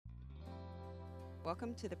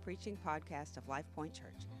Welcome to the preaching podcast of Life Point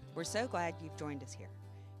Church. We're so glad you've joined us here.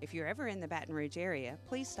 If you're ever in the Baton Rouge area,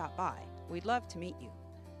 please stop by. We'd love to meet you.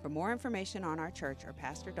 For more information on our church or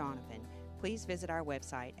Pastor Donovan, please visit our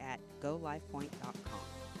website at golifepoint.com.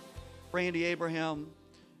 Randy Abraham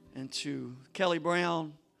and to Kelly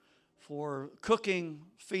Brown for cooking,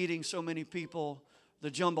 feeding so many people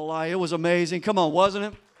the jambalaya. It was amazing. Come on,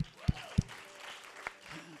 wasn't it?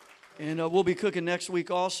 And we'll be cooking next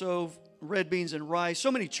week also, red beans and rice.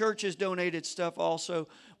 So many churches donated stuff also.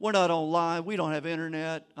 We're not online. We don't have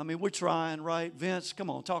internet. I mean, we're trying, right? Vince, come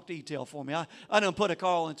on, talk to E-Tail for me. I done put a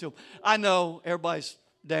call into him. I know everybody's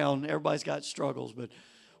down. Everybody's got struggles, but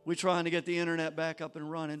we're trying to get the internet back up and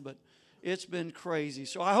running, but it's been crazy.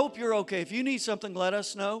 So I hope you're okay. If you need something, let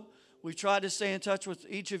us know. We've tried to stay in touch with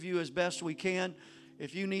each of you as best we can.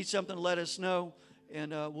 If you need something, let us know,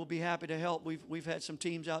 and we'll be happy to help. We've had some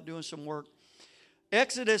teams out doing some work.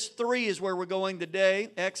 Exodus 3 is where we're going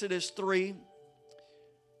today. Exodus 3.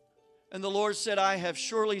 And the Lord said, I have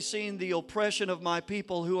surely seen the oppression of my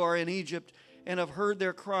people who are in Egypt, and have heard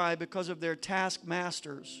their cry because of their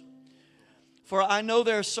taskmasters. For I know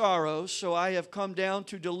their sorrows, so I have come down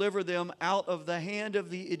to deliver them out of the hand of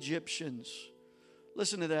the Egyptians.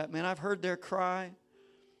 Listen to that, man. I've heard their cry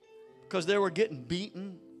because they were getting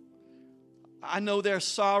beaten. I know their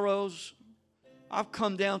sorrows. I've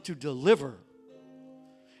come down to deliver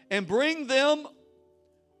and bring them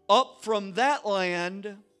up from that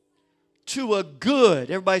land to a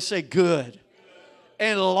good, everybody say good,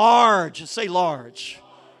 and large, say large,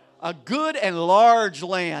 a good and large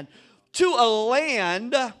land, to a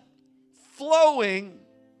land flowing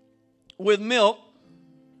with milk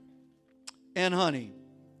and honey,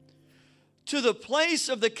 to the place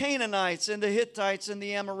of the Canaanites and the Hittites and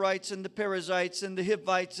the Amorites and the Perizzites and the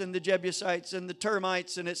Hivites and the Jebusites and the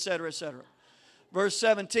termites and etc., etc. Verse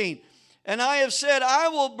 17, and I have said, I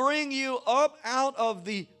will bring you up out of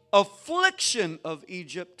the affliction of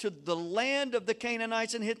Egypt to the land of the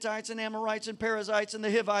Canaanites and Hittites and Amorites and Perizzites and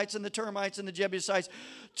the Hivites and the termites and the Jebusites,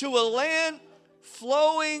 to a land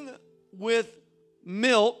flowing with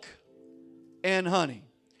milk and honey.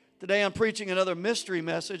 Today I'm preaching another mystery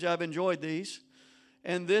message. I've enjoyed these.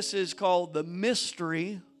 And this is called the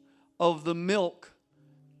mystery of the milk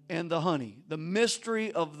and the honey. The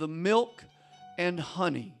mystery of the milk and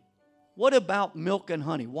honey. What about milk and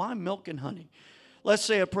honey? Why milk and honey? Let's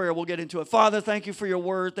say a prayer. We'll get into it. Father, thank you for your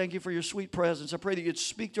word. Thank you for your sweet presence. I pray that you'd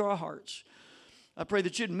speak to our hearts. I pray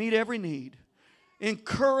that you'd meet every need.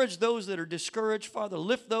 Encourage those that are discouraged, Father.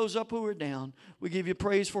 Lift those up who are down. We give you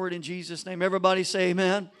praise for it in Jesus' name. Everybody say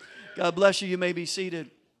amen. God bless you. You may be seated.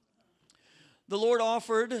 The Lord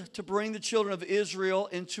offered to bring the children of Israel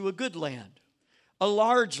into a good land, a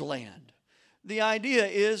large land. The idea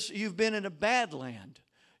is you've been in a bad land.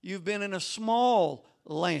 You've been in a small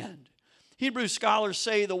land. Hebrew scholars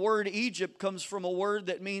say the word Egypt comes from a word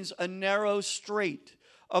that means a narrow strait,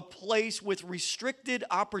 a place with restricted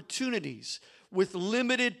opportunities, with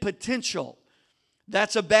limited potential.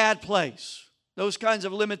 That's a bad place. Those kinds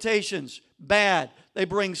of limitations, bad. They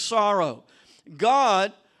bring sorrow.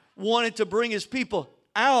 God wanted to bring his people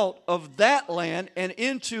out of that land and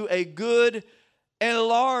into a good and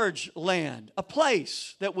large land, a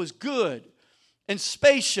place that was good and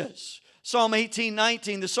spacious. Psalm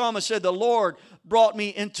 18:19, the psalmist said, the Lord brought me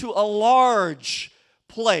into a large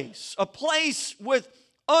place, a place with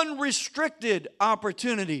unrestricted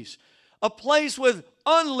opportunities, a place with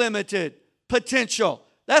unlimited potential.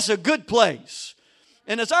 That's a good place.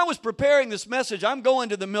 And as I was preparing this message, I'm going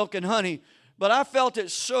to the milk and honey, but I felt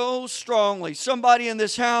it so strongly. Somebody in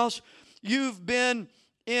this house, you've been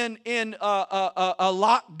in a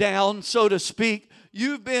lockdown, so to speak.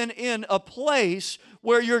 You've been in a place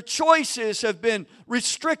where your choices have been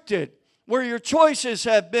restricted, where your choices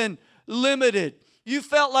have been limited. You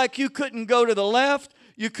felt like you couldn't go to the left,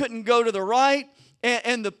 you couldn't go to the right,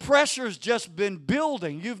 and the pressure's just been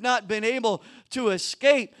building. You've not been able to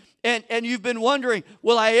escape, and you've been wondering,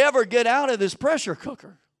 will I ever get out of this pressure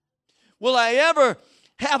cooker? Will I ever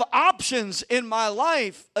have options in my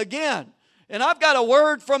life again? And I've got a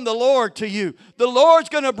word from the Lord to you. The Lord's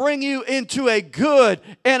going to bring you into a good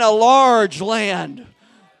and a large land.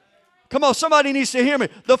 Come on, somebody needs to hear me.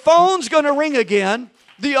 The phone's going to ring again.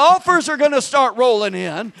 The offers are going to start rolling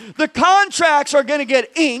in. The contracts are going to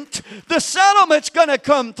get inked. The settlement's going to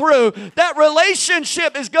come through. That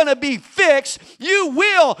relationship is going to be fixed. You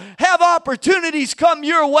will have opportunities come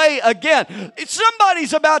your way again.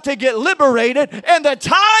 Somebody's about to get liberated, and the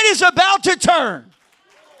tide is about to turn.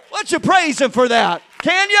 Why don't you praise him for that?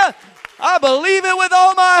 Can you? I believe it with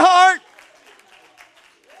all my heart.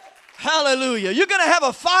 Hallelujah. You're going to have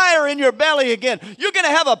a fire in your belly again. You're going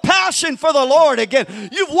to have a passion for the Lord again.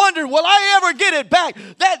 You've wondered, will I ever get it back?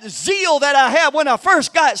 That zeal that I had when I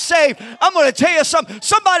first got saved, I'm going to tell you something.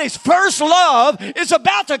 Somebody's first love is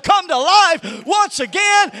about to come to life once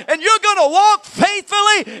again, and you're going to walk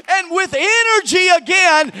faithfully and with energy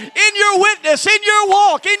again in your witness, in your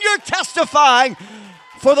walk, in your testifying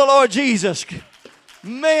for the Lord Jesus.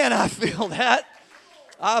 Man, I feel that.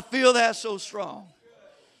 I feel that so strong.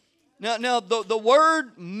 Now the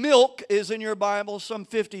word milk is in your Bible some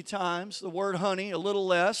 50 times. The word honey, a little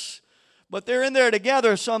less. But they're in there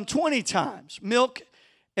together some 20 times. Milk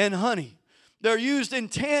and honey. They're used in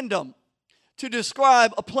tandem to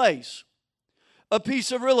describe a place, a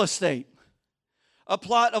piece of real estate, a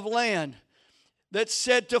plot of land that's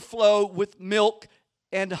said to flow with milk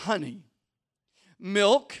and honey.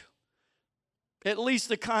 Milk, at least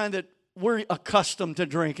the kind that we're accustomed to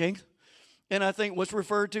drinking, and I think what's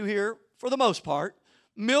referred to here, for the most part,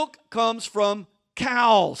 milk comes from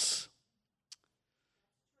cows.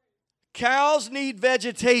 Cows need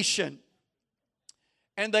vegetation,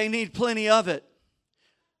 and they need plenty of it.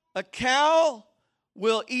 A cow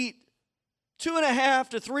will eat 2.5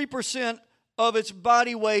 to 3% of its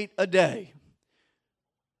body weight a day.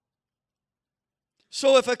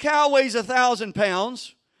 So if a cow weighs 1,000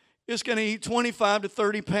 pounds, it's going to eat 25 to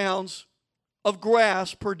 30 pounds of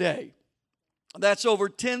grass per day. That's over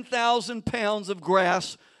 10,000 pounds of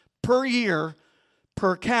grass per year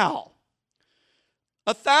per cow.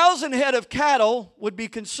 1,000 head of cattle would be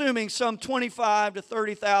consuming some 25 to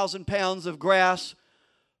 30,000 pounds of grass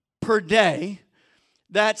per day.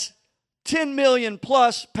 That's 10 million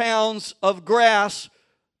plus pounds of grass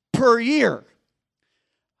per year.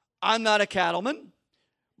 I'm not a cattleman,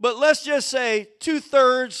 but let's just say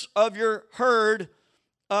 2/3 of your herd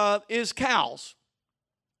is cows.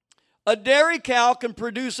 A dairy cow can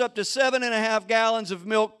produce up to 7.5 gallons of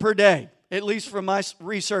milk per day, at least from my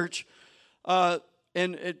research that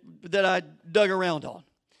I dug around on.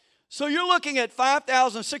 So you're looking at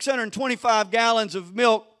 5,625 gallons of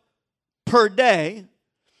milk per day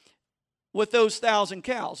with those 1,000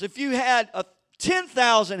 cows. If you had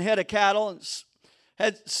 10,000 head of cattle and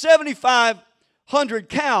had 7,500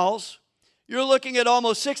 cows, you're looking at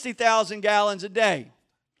almost 60,000 gallons a day.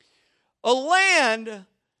 A land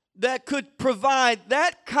that could provide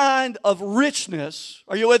that kind of richness,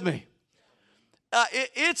 are you with me?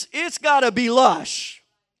 It's got to be lush.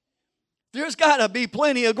 There's got to be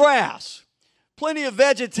plenty of grass, plenty of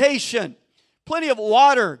vegetation, plenty of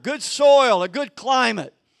water, good soil, a good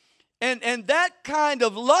climate. And that kind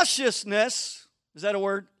of lusciousness, is that a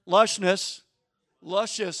word? Lusciousness,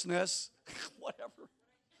 whatever.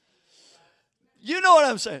 You know what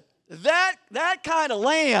I'm saying. That kind of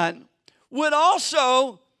land would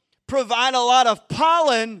also provide a lot of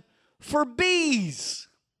pollen for bees.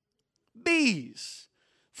 Bees.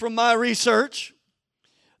 From my research,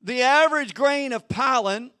 the average grain of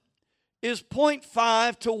pollen is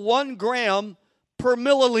 0.5 to 1 gram per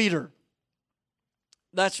milliliter.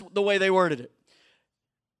 That's the way they worded it.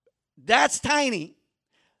 That's tiny.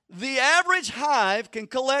 The average hive can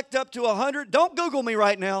collect up to 100. Don't Google me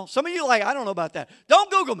right now. Some of you are like, I don't know about that. Don't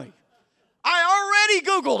Google me. I already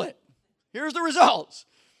Googled it. Here's the results.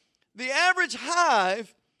 The average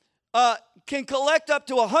hive can collect up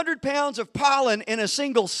to 100 pounds of pollen in a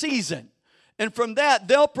single season. And from that,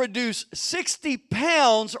 they'll produce 60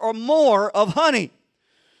 pounds or more of honey.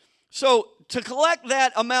 So to collect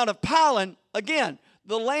that amount of pollen, again,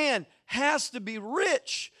 the land has to be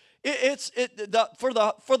rich. For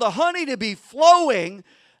the honey to be flowing,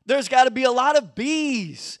 there's got to be a lot of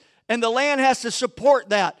bees, and the land has to support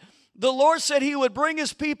that. The Lord said He would bring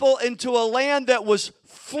His people into a land that was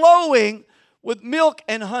flowing with milk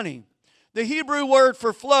and honey. The Hebrew word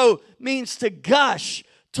for flow means to gush,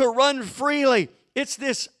 to run freely. It's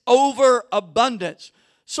this overabundance.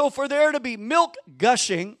 So for there to be milk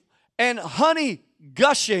gushing and honey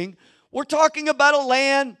gushing, we're talking about a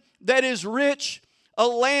land that is rich, a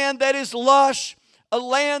land that is lush, a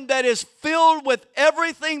land that is filled with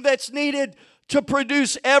everything that's needed to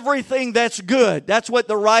produce everything that's good. That's what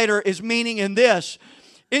the writer is meaning in this.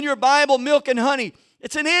 In your Bible, milk and honey,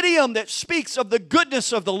 it's an idiom that speaks of the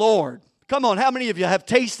goodness of the Lord. Come on, how many of you have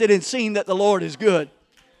tasted and seen that the Lord is good?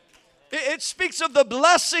 It speaks of the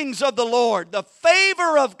blessings of the Lord, the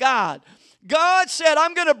favor of God. God said,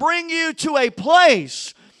 I'm going to bring you to a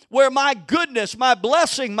place where my goodness, my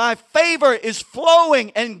blessing, my favor is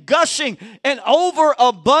flowing and gushing and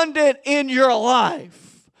overabundant in your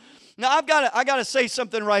life. Now, I got to say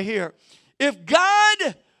something right here. If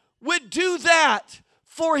God would do that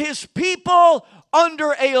for His people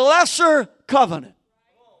under a lesser covenant,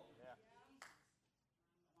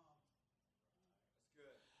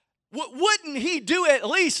 Wouldn't He do at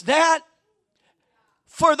least that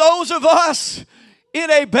for those of us in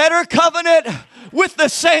a better covenant with the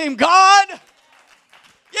same God?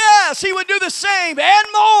 Yes, He would do the same and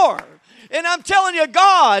more. And I'm telling you,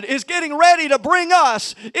 God is getting ready to bring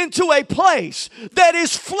us into a place that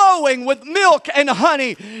is flowing with milk and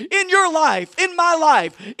honey in your life, in my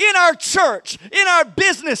life, in our church, in our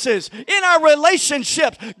businesses, in our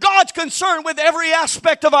relationships. God's concerned with every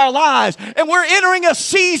aspect of our lives. And we're entering a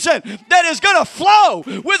season that is going to flow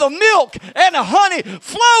with the milk and the honey,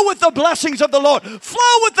 flow with the blessings of the Lord,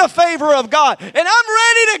 flow with the favor of God. And I'm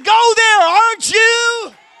ready to go there, aren't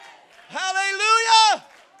you? Hallelujah.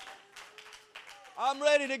 I'm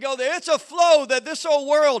ready to go there. It's a flow that this whole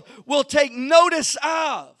world will take notice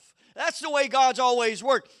of. That's the way God's always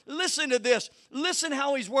worked. Listen to this. Listen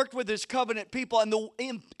how He's worked with His covenant people and the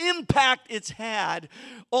impact it's had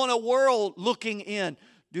on a world looking in.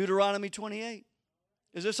 Deuteronomy 28.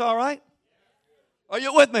 Is this all right? Are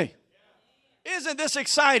you with me? Isn't this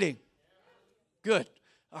exciting? Good.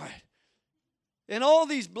 All right. And all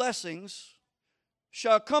these blessings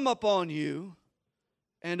shall come upon you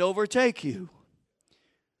and overtake you,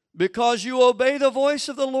 because you obey the voice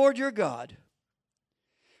of the Lord your God.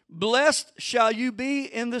 Blessed shall you be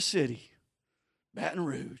in the city, Baton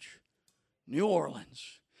Rouge, New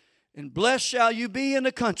Orleans. And blessed shall you be in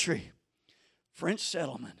the country, French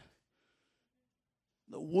Settlement,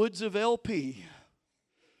 the woods of LP,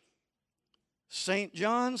 St.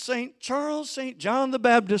 John, St. Charles, St. John the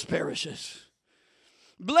Baptist parishes.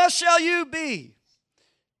 Blessed shall you be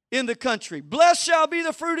in the country. Blessed shall be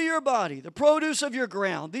the fruit of your body, the produce of your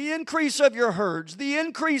ground, the increase of your herds, the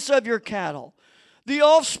increase of your cattle, the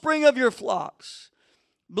offspring of your flocks.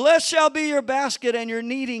 Blessed shall be your basket and your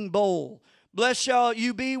kneading bowl. Blessed shall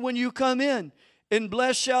you be when you come in, and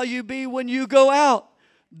blessed shall you be when you go out.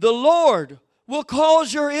 The Lord will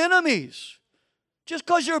cause your enemies. Just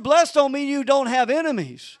because you're blessed don't mean you don't have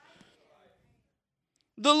enemies.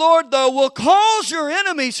 The Lord, though, will cause your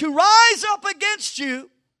enemies who rise up against you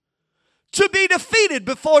to be defeated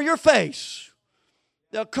before your face.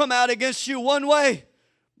 They'll come out against you one way,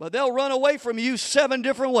 but they'll run away from you 7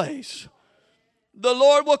 different ways. The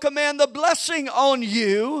Lord will command the blessing on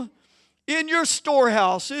you in your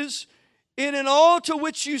storehouses, and in all to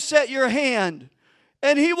which you set your hand.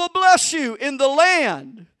 And He will bless you in the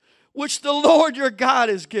land which the Lord your God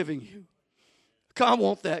is giving you. I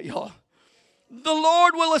want that, y'all. The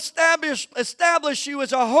Lord will establish you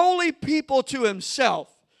as a holy people to Himself,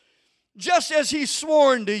 just as He's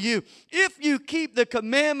sworn to you, if you keep the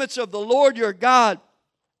commandments of the Lord your God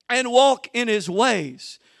and walk in His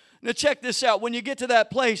ways. Now check this out. When you get to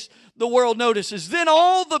that place, the world notices. Then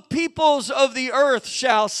all the peoples of the earth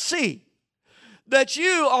shall see that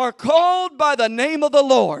you are called by the name of the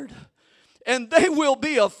Lord, and they will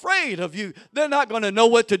be afraid of you. They're not going to know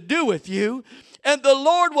what to do with you. And the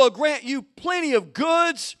Lord will grant you plenty of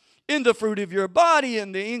goods in the fruit of your body,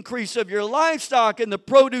 in the increase of your livestock, in the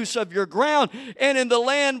produce of your ground, and in the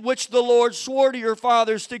land which the Lord swore to your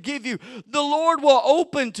fathers to give you. The Lord will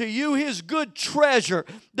open to you His good treasure,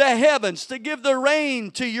 the heavens, to give the rain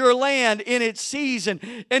to your land in its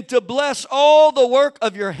season, and to bless all the work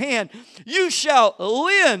of your hand. You shall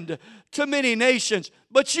lend to many nations,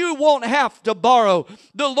 but you won't have to borrow.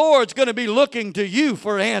 The Lord's going to be looking to you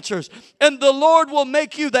for answers. And the Lord will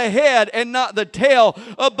make you the head and not the tail,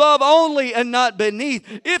 above only and not beneath,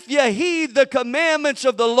 if you heed the commandments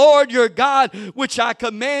of the Lord your God, which I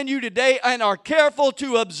command you today, and are careful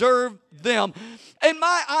to observe them. And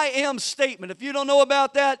my I am statement, if you don't know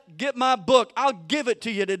about that, get my book. I'll give it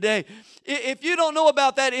to you today. If you don't know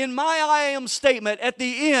about that, in my I am statement at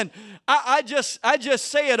the end, I just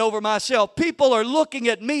say it over myself. People are looking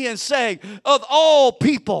at me and saying, of all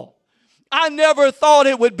people, I never thought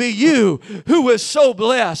it would be you who was so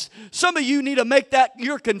blessed. Some of you need to make that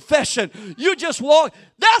your confession. You just walk.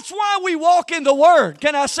 That's why we walk in the Word.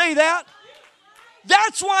 Can I say that?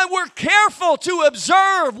 That's why we're careful to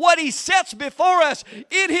observe what He sets before us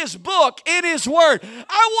in His book, in His Word.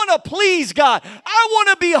 I want to please God. I want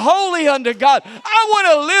to be holy unto God. I want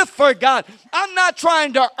to live for God. I'm not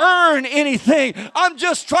trying to earn anything. I'm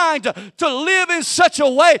just trying to live in such a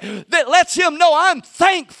way that lets Him know I'm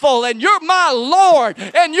thankful and You're my Lord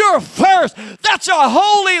and You're first. That's a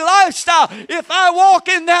holy lifestyle. If I walk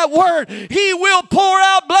in that Word, He will pour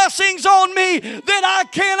out blessings on me that I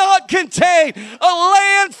cannot contain. A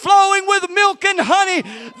land flowing with milk and honey.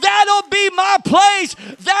 That'll be my place.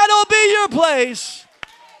 That'll be your place.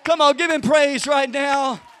 Come on, give Him praise right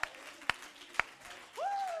now.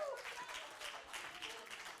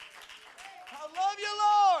 I love you,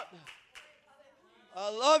 Lord. I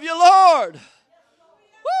love you, Lord.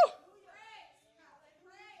 Woo.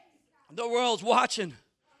 The world's watching.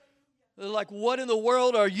 They're like, what in the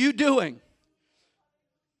world are you doing?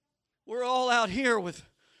 We're all out here with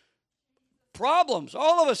problems.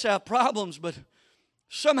 All of us have problems, but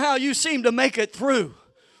somehow you seem to make it through.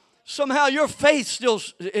 Somehow your faith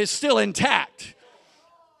is still intact.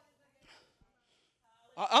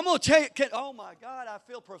 I'm going to tell you, oh my God, I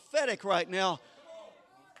feel prophetic right now.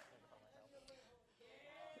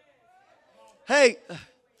 Hey,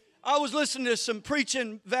 I was listening to some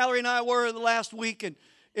preaching, Valerie and I were the last week, and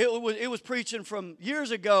it was preaching from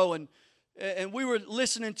years ago, and we were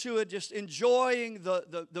listening to it, just enjoying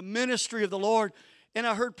the ministry of the Lord. And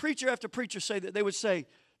I heard preacher after preacher say that they would say,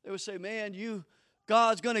 man,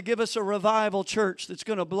 God's going to give us a revival church that's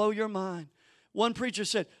going to blow your mind. One preacher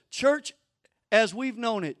said, church as we've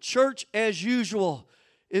known it, church as usual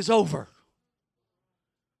is over.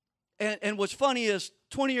 And what's funny is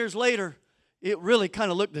 20 years later, it really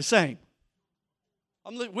kind of looked the same.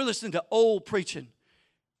 We're listening to old preaching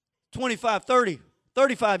 25, 30,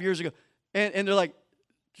 35 years ago. And they're like,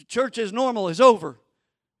 church as normal is over.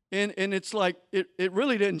 And it's like, it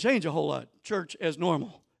really didn't change a whole lot, church as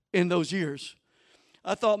normal in those years.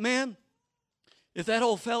 I thought, man, if that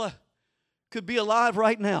old fella could be alive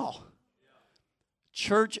right now,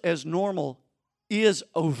 church as normal is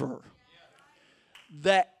over.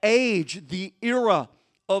 The age, the era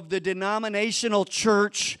of the denominational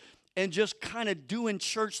church and just kind of doing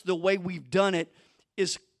church the way we've done it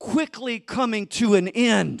is quickly coming to an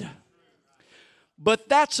end. But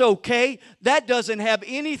that's okay. That doesn't have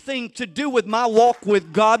anything to do with my walk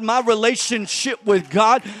with God, my relationship with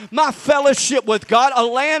God, my fellowship with God, a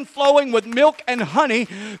land flowing with milk and honey.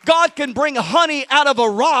 God can bring honey out of a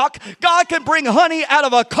rock. God can bring honey out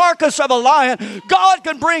of a carcass of a lion. God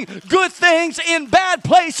can bring good things in bad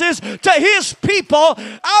places to His people.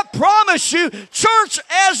 I promise you, church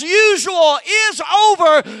as usual is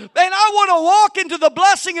over. And I want to walk into the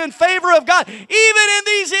blessing and favor of God, even in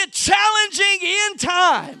these challenging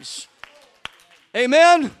times.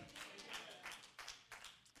 Amen.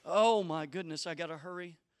 Oh my goodness, I gotta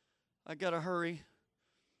hurry.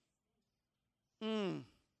 When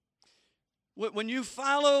you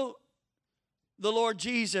follow the Lord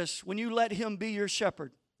Jesus, when you let Him be your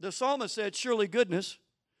shepherd, the psalmist said, surely goodness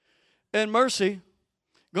and mercy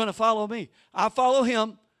gonna follow me. I follow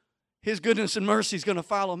Him, His goodness and mercy is gonna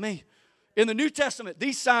follow me. In the New Testament,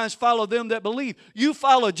 these signs follow them that believe. You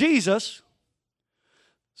follow Jesus,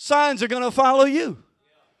 signs are going to follow you.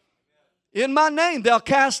 In my name, they'll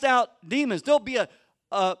cast out demons. There'll be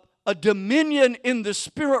a dominion in the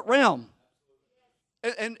spirit realm.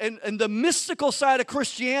 And the mystical side of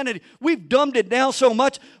Christianity, we've dumbed it down so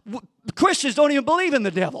much, Christians don't even believe in the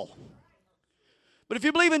devil. But if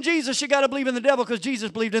you believe in Jesus, you got to believe in the devil because Jesus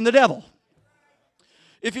believed in the devil.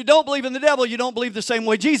 If you don't believe in the devil, you don't believe the same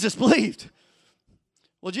way Jesus believed.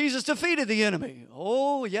 Well, Jesus defeated the enemy.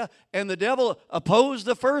 Oh, yeah. And the devil opposed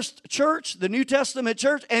the first church, the New Testament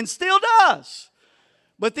church, and still does.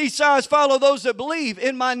 But these signs follow those that believe.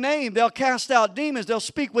 In my name, they'll cast out demons. They'll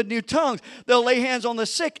speak with new tongues. They'll lay hands on the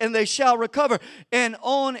sick, and they shall recover. And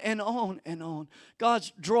on and on and on.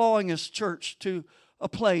 God's drawing us, church, to a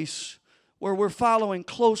place where we're following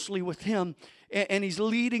closely with Him. And He's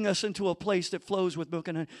leading us into a place that flows with milk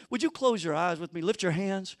and honey. Would you close your eyes with me? Lift your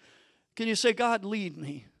hands. Can you say, God, lead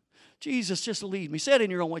me? Jesus, just lead me. Say it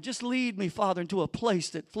in your own way. Just lead me, Father, into a place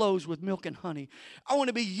that flows with milk and honey. I want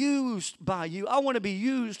to be used by you. I want to be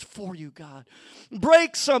used for you, God.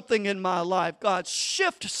 Break something in my life, God.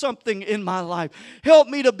 Shift something in my life. Help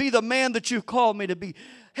me to be the man that you've called me to be.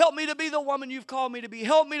 Help me to be the woman you've called me to be.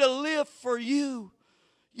 Help me to live for you.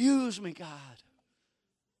 Use me, God.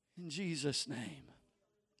 In Jesus' name.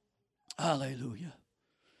 Hallelujah.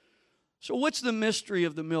 So what's the mystery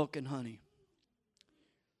of the milk and honey?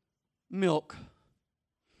 Milk.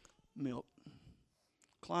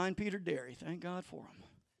 Klein Peter Dairy, thank God for them.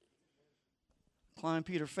 Klein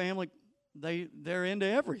Peter family, they're into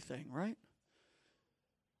everything, right?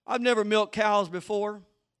 I've never milked cows before.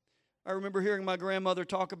 I remember hearing my grandmother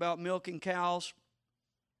talk about milking cows.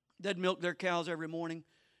 They'd milk their cows every morning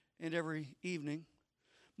and every evening.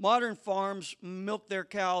 Modern farms milk their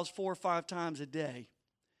cows 4 or 5 times a day.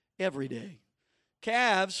 Every day.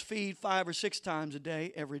 Calves feed 5 or 6 times a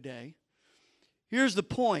day, every day. Here's the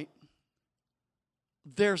point.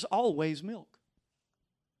 There's always milk.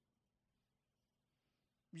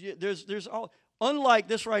 Unlike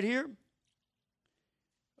this right here,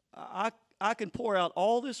 I can pour out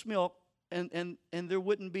all this milk and there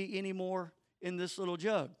wouldn't be any more in this little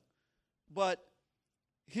jug. But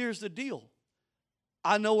here's the deal.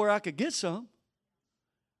 I know where I could get some.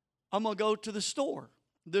 I'm going to go to the store.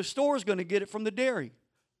 The store is going to get it from the dairy.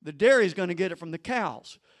 The dairy is going to get it from the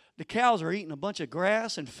cows. The cows are eating a bunch of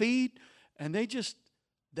grass and feed, and they just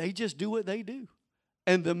do what they do.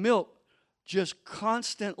 And the milk just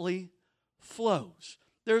constantly flows.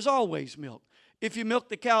 There's always milk. If you milk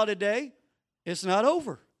the cow today, it's not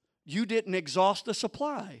over. You didn't exhaust the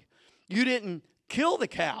supply. You didn't kill the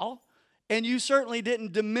cow, and you certainly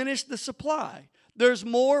didn't diminish the supply. There's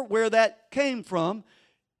more where that came from.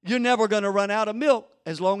 You're never going to run out of milk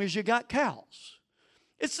as long as you got cows.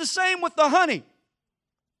 It's the same with the honey.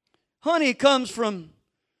 Honey comes from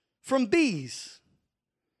bees.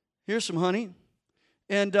 Here's some honey.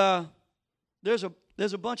 And there's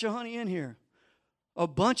a bunch of honey in here. A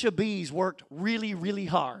bunch of bees worked really, really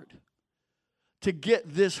hard to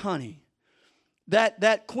get this honey.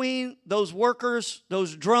 That queen, those workers,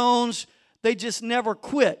 those drones, they just never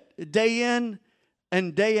quit day in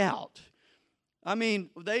and day out. I mean,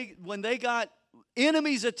 when they got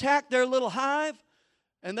enemies attacked their little hive,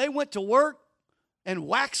 and they went to work and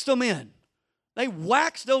waxed them in. They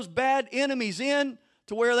waxed those bad enemies in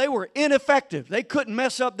to where they were ineffective. They couldn't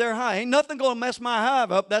mess up their hive. Ain't nothing going to mess my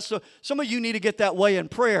hive up. Some of you need to get that way in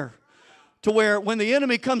prayer, to where when the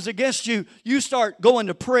enemy comes against you, you start going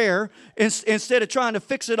to prayer instead of trying to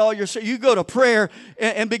fix it all yourself. You go to prayer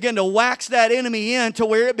and begin to wax that enemy in to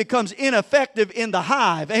where it becomes ineffective in the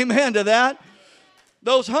hive. Amen to that.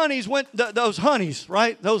 Those honeybees went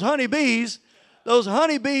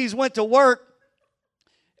to work,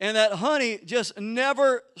 and that honey just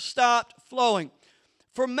never stopped flowing.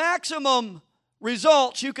 For maximum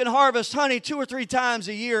results, you can harvest honey 2 or 3 times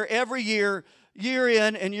a year, every year, year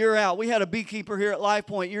in and year out. We had a beekeeper here at Life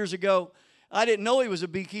Point years ago. I didn't know he was a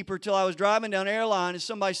beekeeper until I was driving down Airline, and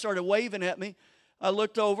somebody started waving at me. I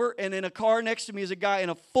looked over, and in a car next to me is a guy in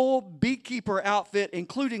a full beekeeper outfit,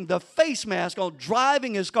 including the face mask on,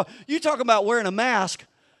 driving his car. You talk about wearing a mask.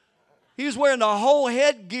 He was wearing the whole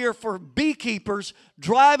headgear for beekeepers,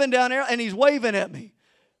 driving down there, and he's waving at me.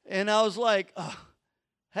 And I was like,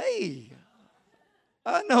 hey,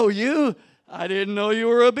 I know you. I didn't know you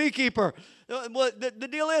were a beekeeper. Well, the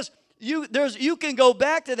deal is, you can go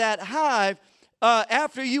back to that hive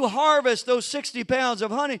after you harvest those 60 pounds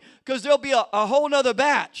of honey, because there'll be a whole nother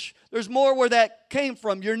batch. There's more where that came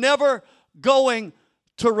from. You're never going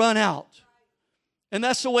to run out. And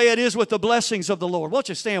that's the way it is with the blessings of the Lord. Why don't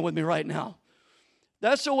you stand with me right now?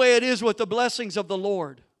 That's the way it is with the blessings of the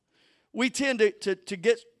Lord. We tend to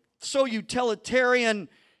get so utilitarian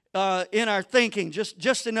in our thinking,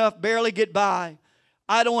 just enough, barely get by.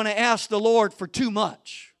 I don't want to ask the Lord for too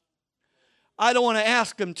much. I don't want to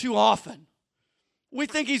ask Him too often. We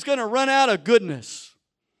think He's going to run out of goodness.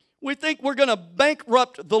 We think we're going to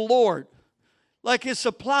bankrupt the Lord, like His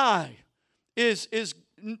supply is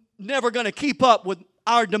never going to keep up with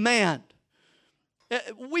our demand.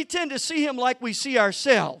 We tend to see Him like we see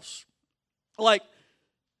ourselves. Like,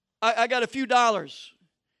 I got a few dollars,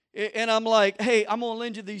 and I'm like, hey, I'm going to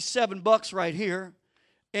lend you these $7 right here,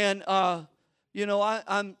 and I'm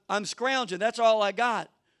scrounging. That's all I got.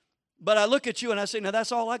 But I look at you and I say, now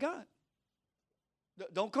that's all I got.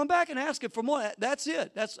 Don't come back and ask it for more. That's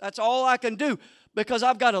it. That's all I can do, because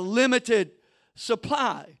I've got a limited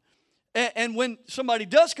supply. And when somebody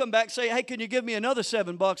does come back and say, hey, can you give me another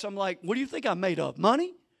 $7? I'm like, what do you think I'm made of?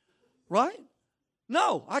 Money? Right?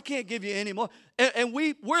 No, I can't give you any more. And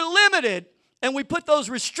we're limited, and we put those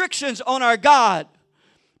restrictions on our God.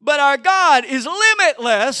 But our God is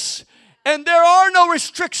limitless, and there are no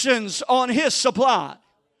restrictions on His supply.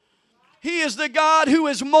 He is the God who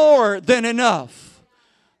is more than enough.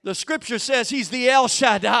 The Scripture says He's the El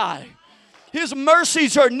Shaddai. His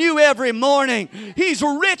mercies are new every morning. He's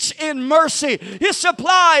rich in mercy. His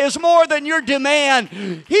supply is more than your demand.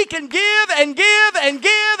 He can give and give and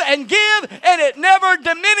give and give, and it never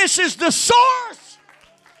diminishes the source.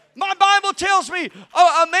 My Bible tells me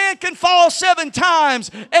a man can fall 7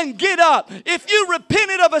 times and get up. If you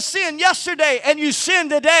repented of a sin yesterday and you sin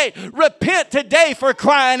today, repent today, for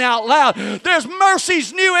crying out loud. There's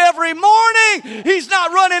mercies new every morning. He's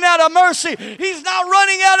not running out of mercy. He's not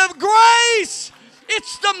running out of grace.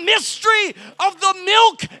 It's the mystery of the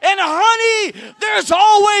milk and honey. There's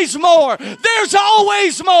always more. There's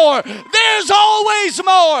always more. There's always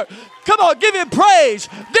more. Come on, give Him praise.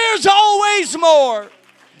 There's always more.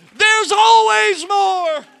 There's always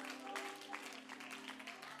more.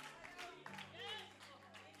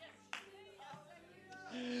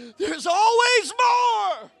 There's always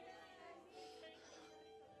more.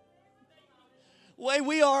 The way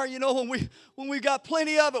we are, when we got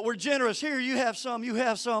plenty of it, we're generous. Here, you have some,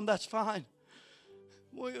 that's fine.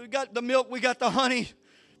 We got the milk, we got the honey.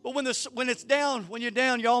 But when you're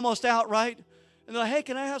down, you're almost out, right? And they're like, hey,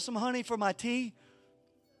 can I have some honey for my tea?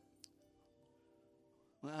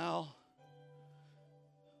 Well,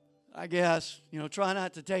 I guess, try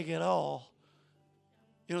not to take it all.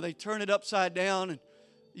 They turn it upside down, and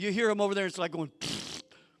you hear them over there, it's like going,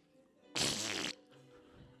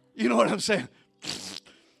 you know what I'm saying?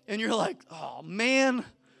 And you're like, oh, man,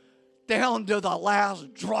 down to the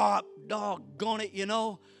last drop, doggone it,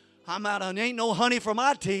 I'm out on, ain't no honey for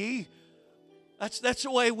my tea. That's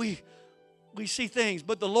the way we see things.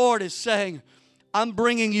 But the Lord is saying, I'm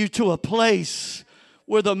bringing you to a place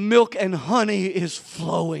where the milk and honey is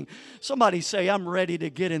flowing. Somebody say, I'm ready to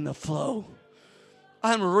get in the flow.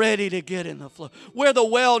 I'm ready to get in the flow. Where the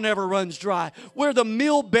well never runs dry. Where the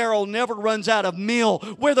meal barrel never runs out of meal.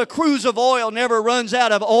 Where the cruse of oil never runs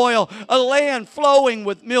out of oil. A land flowing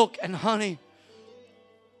with milk and honey.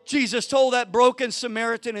 Jesus told that broken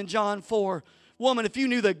Samaritan in John 4, woman, if you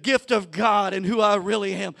knew the gift of God and who I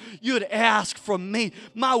really am, you'd ask from me.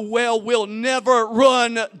 My well will never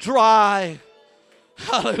run dry.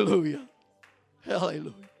 Hallelujah.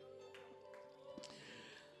 Hallelujah.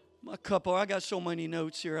 My couple, I got so many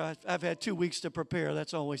notes here. I've had 2 weeks to prepare.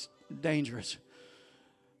 That's always dangerous.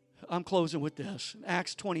 I'm closing with this.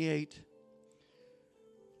 Acts 28.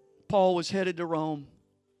 Paul was headed to Rome.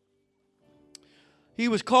 He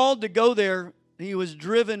was called to go there. He was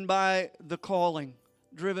driven by the calling,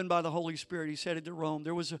 driven by the Holy Spirit. He's headed to Rome.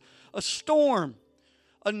 There was a storm,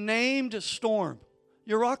 a named storm,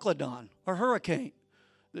 Euroclydon, a hurricane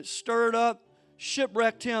that stirred up,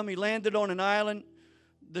 shipwrecked him. He landed on an island.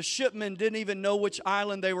 The shipmen didn't even know which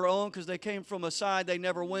island they were on because they came from a side they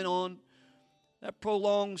never went on. That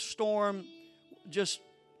prolonged storm,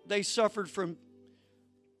 they suffered from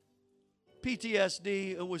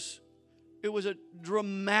PTSD. It was a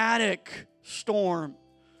dramatic storm.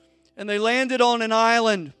 And they landed on an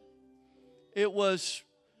island. It was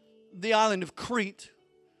the island of Crete.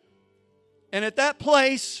 And at that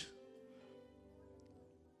place,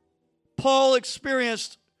 Paul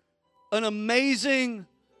experienced an amazing,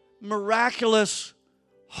 miraculous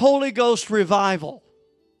Holy Ghost revival.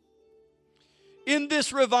 In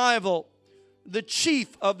this revival, the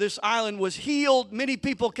chief of this island was healed. Many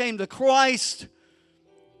people came to Christ.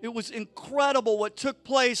 It was incredible what took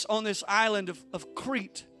place on this island of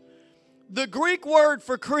Crete. The Greek word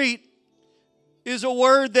for Crete is a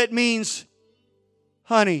word that means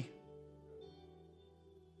honey.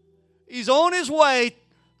 He's on his way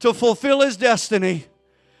to fulfill his destiny.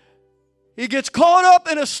 He gets caught up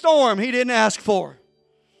in a storm he didn't ask for.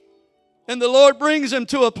 And the Lord brings him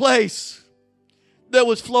to a place that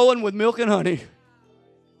was flowing with milk and honey.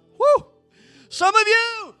 Woo! Some of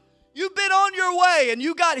you've been on your way and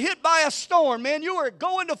you got hit by a storm, man. You were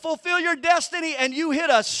going to fulfill your destiny and you hit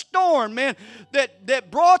a storm, man, that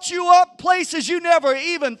brought you up places you never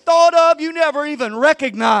even thought of, you never even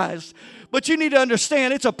recognized. But you need to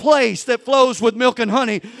understand it's a place that flows with milk and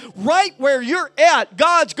honey. Right where you're at,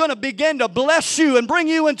 God's going to begin to bless you and bring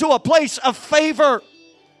you into a place of favor.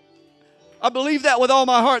 I believe that with all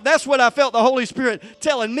my heart. That's what I felt the Holy Spirit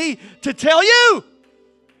telling me to tell you.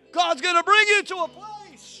 God's going to bring you to a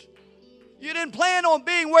place. You didn't plan on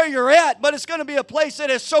being where you're at, but it's going to be a place that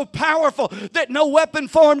is so powerful that no weapon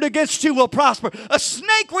formed against you will prosper. A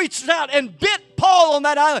snake reached out and bit Paul on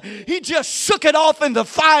that island. He just shook it off in the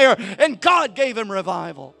fire, and God gave him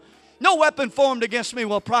revival. No weapon formed against me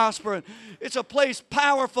will prosper. It's a place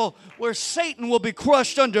powerful where Satan will be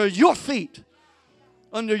crushed under your feet.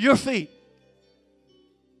 Under your feet.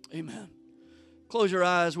 Amen. Close your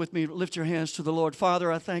eyes with me. Lift your hands to the Lord.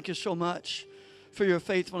 Father, I thank you so much for your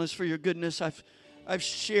faithfulness, for your goodness. I've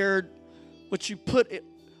shared what you put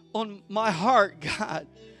on my heart, God,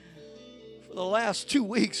 for the last 2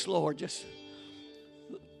 weeks, Lord. Just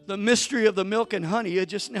the mystery of the milk and honey, it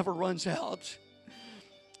just never runs out.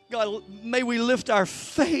 God, may we lift our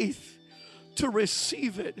faith to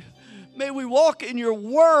receive it. May we walk in your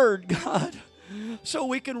word, God, so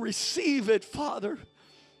we can receive it, Father.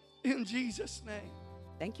 In Jesus' name.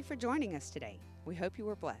 Thank you for joining us today. We hope you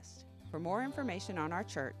were blessed. For more information on our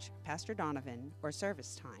church, Pastor Donovan, or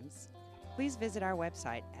service times, please visit our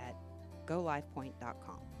website at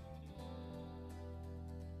golifepoint.com.